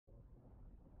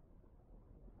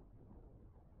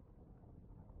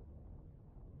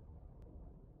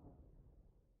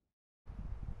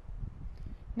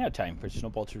Now time for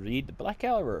Snowball to read The Black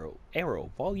Arrow,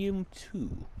 Volume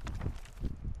 2.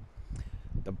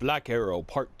 The Black Arrow,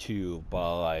 Part 2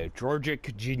 by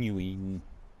Georgic Genuine.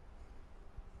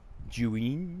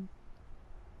 Guin?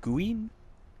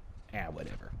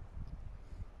 Whatever.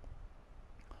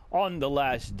 On the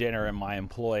last dinner in my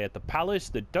employ at the palace,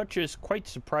 the Duchess, quite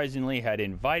surprisingly, had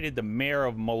invited the mayor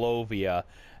of Molovia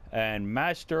and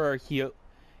Master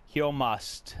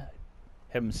Hiomast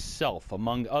himself,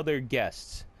 among other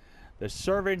guests. The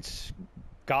servants'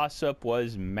 gossip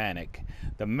was manic.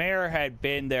 The mayor had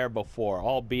been there before,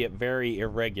 albeit very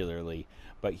irregularly,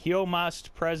 but Hiomast's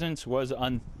presence was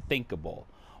unthinkable.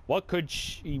 What could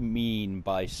she mean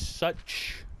by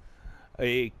such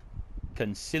a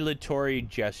conciliatory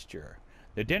gesture?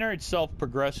 The dinner itself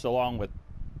progressed along with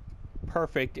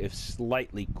perfect, if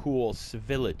slightly cool,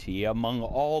 civility among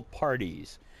all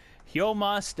parties.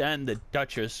 Hiomast and the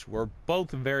Duchess were both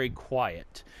very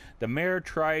quiet. The mayor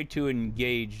tried to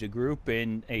engage the group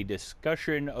in a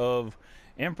discussion of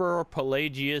Emperor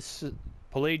Pelagius's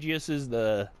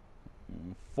the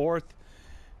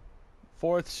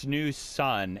fourth's new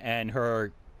son and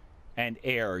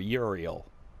heir Uriel,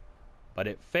 but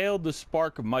it failed to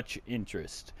spark much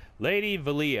interest. Lady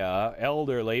Velia,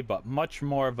 elderly but much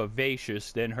more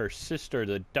vivacious than her sister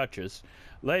the Duchess,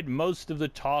 led most of the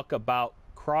talk about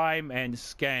crime and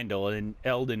scandal in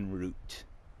Eldenroot.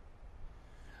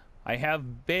 I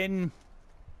have been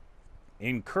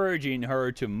encouraging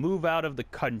her to move out of the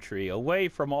country, away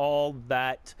from all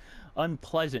that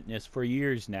unpleasantness for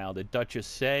years now, the Duchess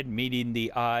said, meeting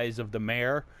the eyes of the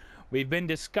mayor. We've been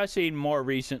discussing more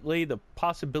recently the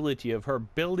possibility of her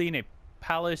building a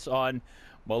palace on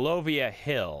Molovia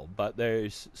Hill, but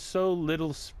there's so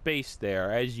little space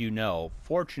there, as you know.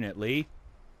 Fortunately,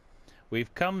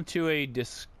 we've come to a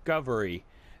discovery.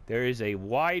 There is a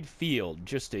wide field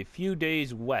just a few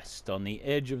days west on the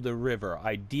edge of the river,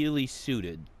 ideally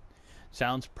suited.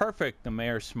 Sounds perfect, the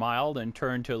mayor smiled and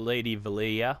turned to Lady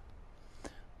Velia.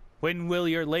 When will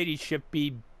your ladyship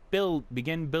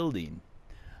begin building?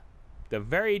 The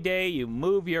very day you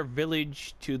move your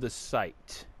village to the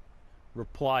site,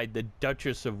 replied the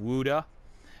Duchess of Wuda.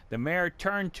 The mayor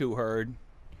turned to her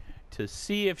to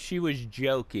see if she was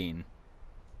joking.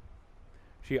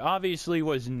 She obviously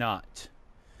was not.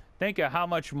 Think of how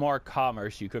much more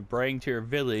commerce you could bring to your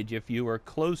village if you were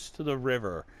close to the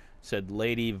river, said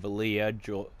Lady Velia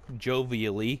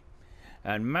jovially,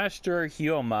 and Master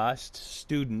Hiomast's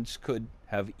students could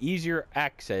have easier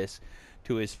access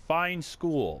to his fine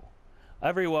school.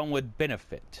 Everyone would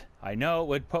benefit. I know it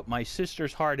would put my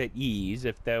sister's heart at ease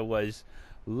if there was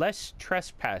less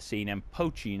trespassing and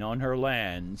poaching on her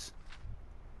lands.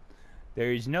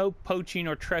 There is no poaching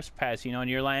or trespassing on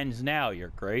your lands now, Your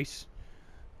Grace,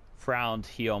 frowned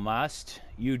Hiomast.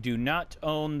 You do not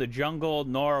own the jungle,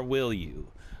 nor will you.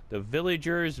 The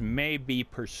villagers may be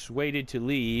persuaded to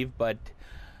leave, but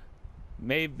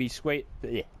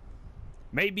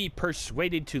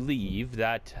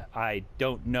that I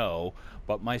don't know,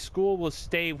 but my school will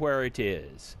stay where it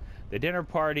is. The dinner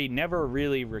party never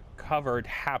really recovered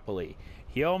happily.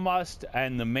 Hiomast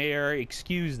and the mayor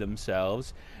excused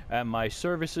themselves, and my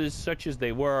services, such as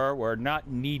they were not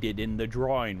needed in the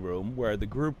drawing room where the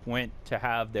group went to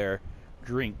have their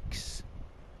drinks.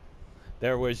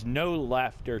 There was no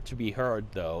laughter to be heard,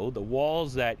 though, through the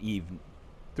walls that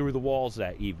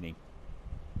evening.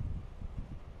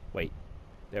 Wait,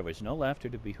 there was no laughter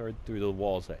to be heard through the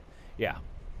walls that... Yeah.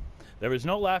 There was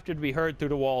no laughter to be heard through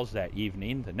the walls that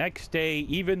evening. The next day,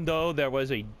 even though there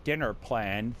was a dinner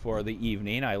planned for the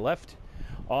evening, I left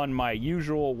on my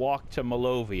usual walk to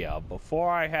Molovia. Before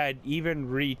I had even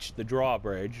reached the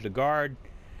drawbridge, the guard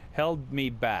held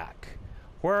me back.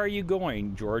 Where are you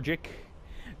going, Georgic?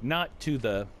 Not to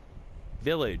the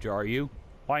village, are you?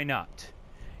 Why not?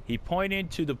 He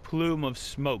pointed to the plume of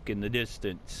smoke in the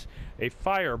distance. A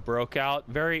fire broke out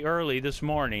very early this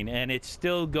morning, and it's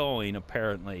still going,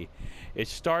 apparently. It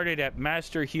started at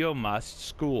Master Hiomast's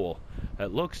school.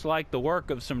 It looks like the work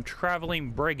of some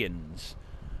traveling brigands.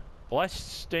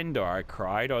 Blessed Stendar, I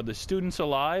cried. Are the students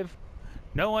alive?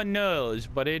 No one knows,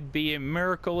 but it'd be a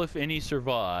miracle if any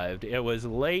survived. It was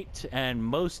late, and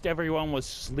most everyone was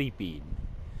sleeping.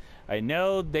 I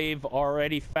know they've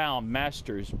already found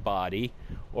Master's body,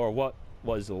 or what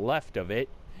was left of it,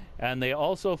 and they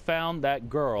also found that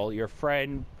girl, your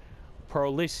friend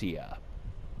Prolicia.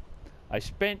 I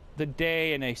spent the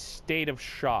day in a state of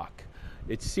shock.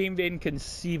 It seemed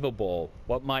inconceivable,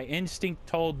 but my instinct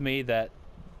told me that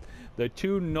the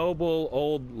two noble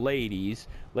old ladies,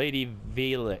 Lady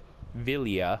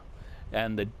Velia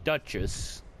and the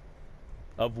Duchess,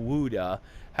 of Wuda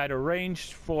had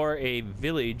arranged for a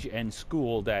village and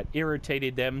school that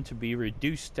irritated them to be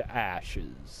reduced to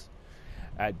ashes.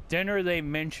 At dinner they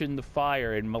mentioned the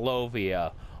fire in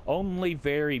Malovia, only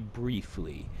very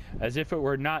briefly, as if it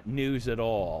were not news at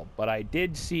all, but I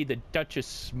did see the Duchess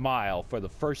smile for the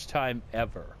first time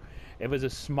ever. It was a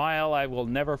smile I will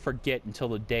never forget until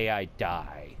the day I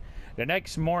die. The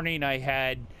next morning I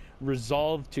had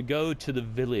resolved to go to the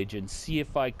village and see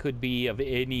if I could be of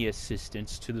any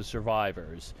assistance to the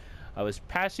survivors. I was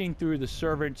passing through the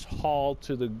servants' hall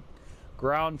to the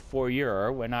ground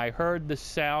foyer when I heard the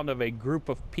sound of a group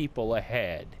of people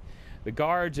ahead. The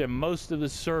guards and most of the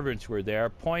servants were there,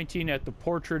 pointing at the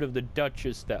portrait of the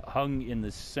Duchess that hung in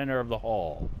the center of the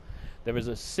hall. There was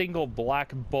a single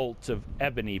black bolt of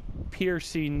ebony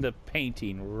piercing the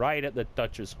painting right at the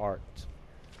Duchess' heart.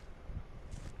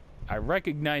 I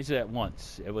recognized it at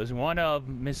once. It was one of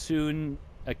Misoon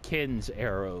Akin's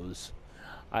arrows.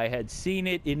 I had seen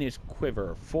it in his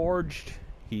quiver, forged,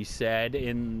 he said,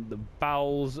 in the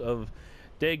bowels of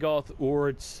Dagoth Ur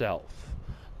itself.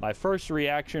 My first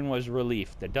reaction was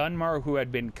relief. The Dunmer who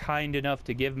had been kind enough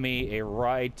to give me a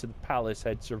ride to the palace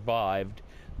had survived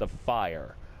the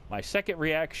fire. My second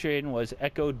reaction was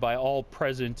echoed by all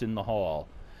present in the hall.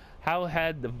 How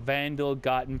had the vandal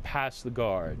gotten past the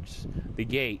guards, the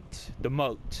gate, the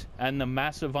moat, and the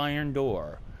massive iron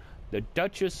door? The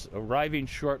Duchess, arriving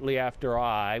shortly after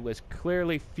I, was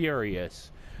clearly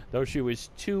furious, though she was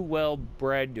too well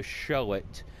bred to show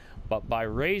it. But by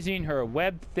raising her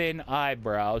web-thin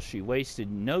eyebrows, she wasted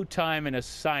no time in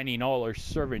assigning all her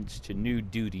servants to new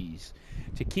duties,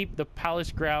 to keep the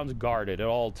palace grounds guarded at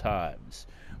all times.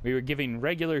 We were giving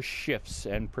regular shifts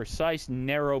and precise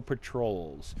narrow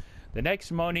patrols. The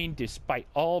next morning, despite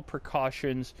all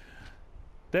precautions,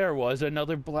 there was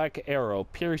another black arrow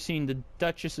piercing the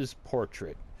Duchess's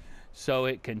portrait. So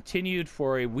it continued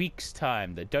for a week's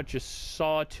time. The Duchess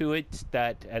saw to it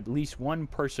that at least one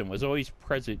person was always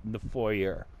present in the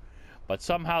foyer. But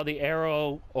somehow the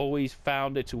arrow always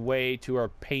found its way to her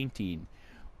painting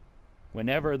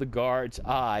whenever the guards'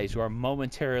 eyes were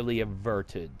momentarily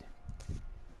averted.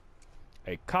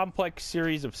 A complex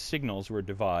series of signals were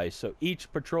devised so each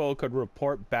patrol could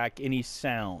report back any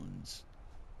sounds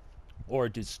or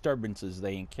disturbances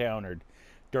they encountered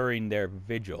during their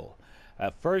vigil.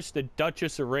 At first, the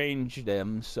Duchess arranged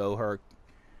them so her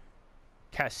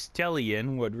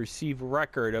Castellan would receive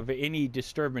record of any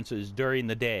disturbances during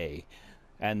the day,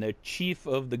 and the chief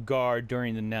of the guard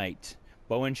during the night.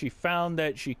 But when she found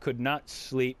that she could not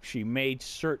sleep, she made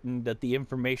certain that the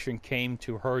information came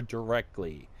to her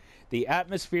directly. The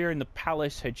atmosphere in the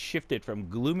palace had shifted from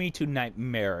gloomy to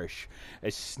nightmarish.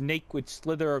 A snake would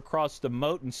slither across the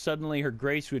moat, and suddenly her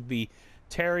grace would be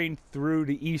tearing through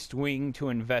the east wing to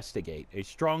investigate. A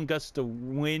strong gust of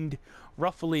wind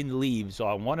ruffling leaves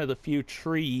on one of the few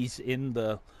trees in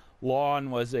the lawn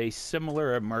was a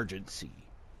similar emergency.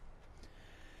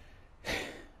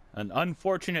 An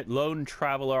unfortunate lone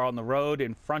traveler on the road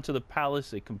in front of the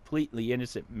palace, a completely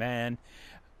innocent man,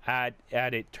 at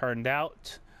it turned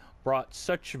out, brought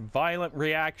such violent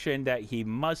reaction that he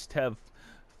must have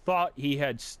thought he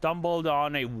had stumbled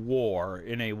on a war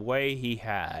in a way he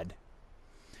had.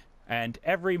 And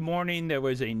every morning there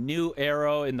was a new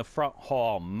arrow in the front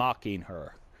hall mocking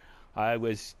her. I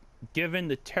was given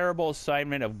the terrible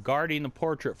assignment of guarding the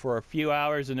portrait for a few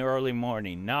hours in the early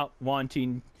morning. Not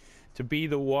wanting to be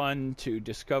the one to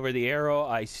discover the arrow,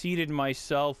 I seated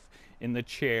myself in the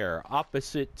chair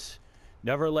opposite,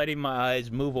 never letting my eyes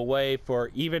move away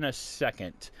for even a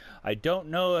second. I don't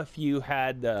know if you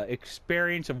had the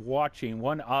experience of watching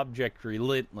one object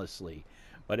relentlessly,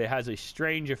 but it has a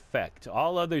strange effect.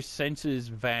 All other senses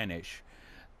vanish.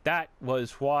 That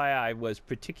was why I was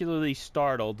particularly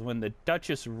startled when the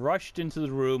Duchess rushed into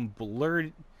the room,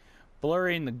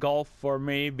 blurring the gulf for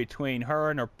me between her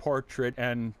and her portrait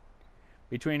and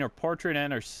between her portrait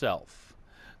and herself.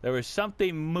 There was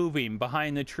something moving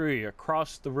behind the tree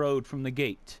across the road from the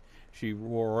gate, she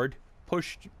roared,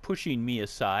 pushing me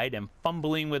aside and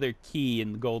fumbling with her key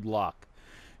in the gold lock.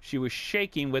 She was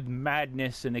shaking with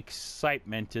madness and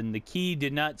excitement, and the key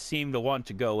did not seem to want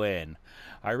to go in.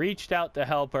 I reached out to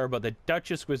help her, but the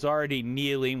Duchess was already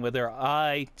kneeling with her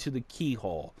eye to the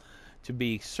keyhole to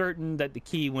be certain that the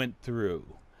key went through.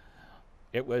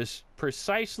 It was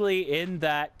precisely in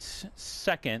that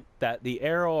second that the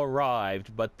arrow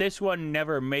arrived, but this one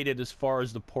never made it as far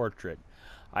as the portrait.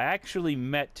 I actually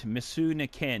met Misoon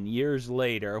Akin years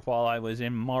later while I was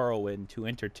in Morrowind to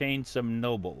entertain some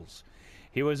nobles.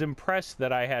 He was impressed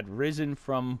that I had risen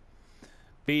from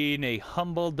being a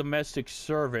humble domestic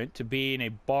servant to being a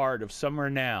bard of some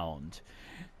renown.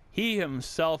 He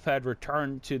himself had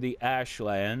returned to the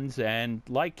Ashlands, and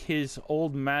like his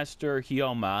old master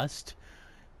Hiomast,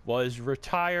 was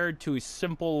retired to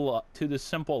the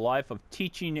simple life of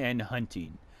teaching and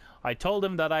hunting. I told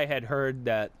him that I had heard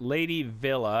that Lady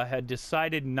Villa had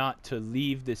decided not to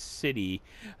leave the city,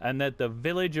 and that the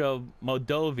village of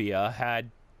Moldovia had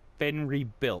been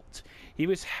rebuilt. He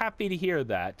was happy to hear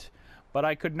that, but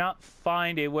I could not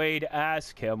find a way to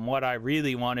ask him what I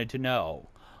really wanted to know.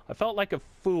 I felt like a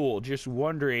fool just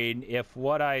wondering if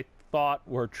what I thought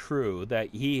were true, that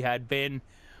he had been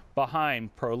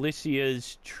behind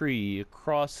Prolicia's tree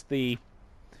across the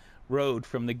road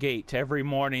from the gate every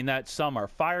morning that summer,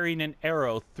 firing an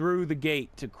arrow through the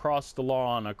gate, across the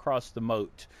lawn, across the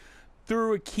moat,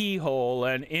 through a keyhole,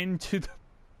 and into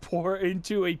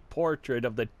a portrait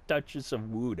of the Duchess of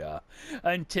Wuda,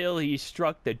 until he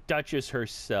struck the Duchess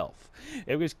herself.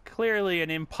 It was clearly an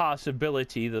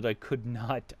impossibility that I could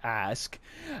not ask.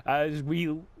 As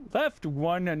we left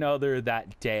one another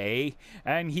that day,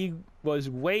 and he was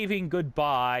waving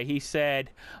goodbye, he said,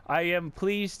 "I am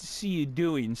pleased to see you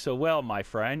doing so well, my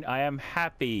friend. I am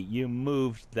happy you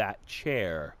moved that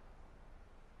chair."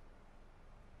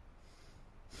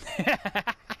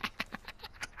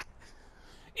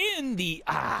 In the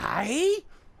eye.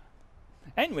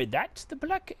 And with that, the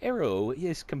black arrow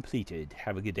is completed.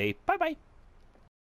 Have a good day. Bye-bye.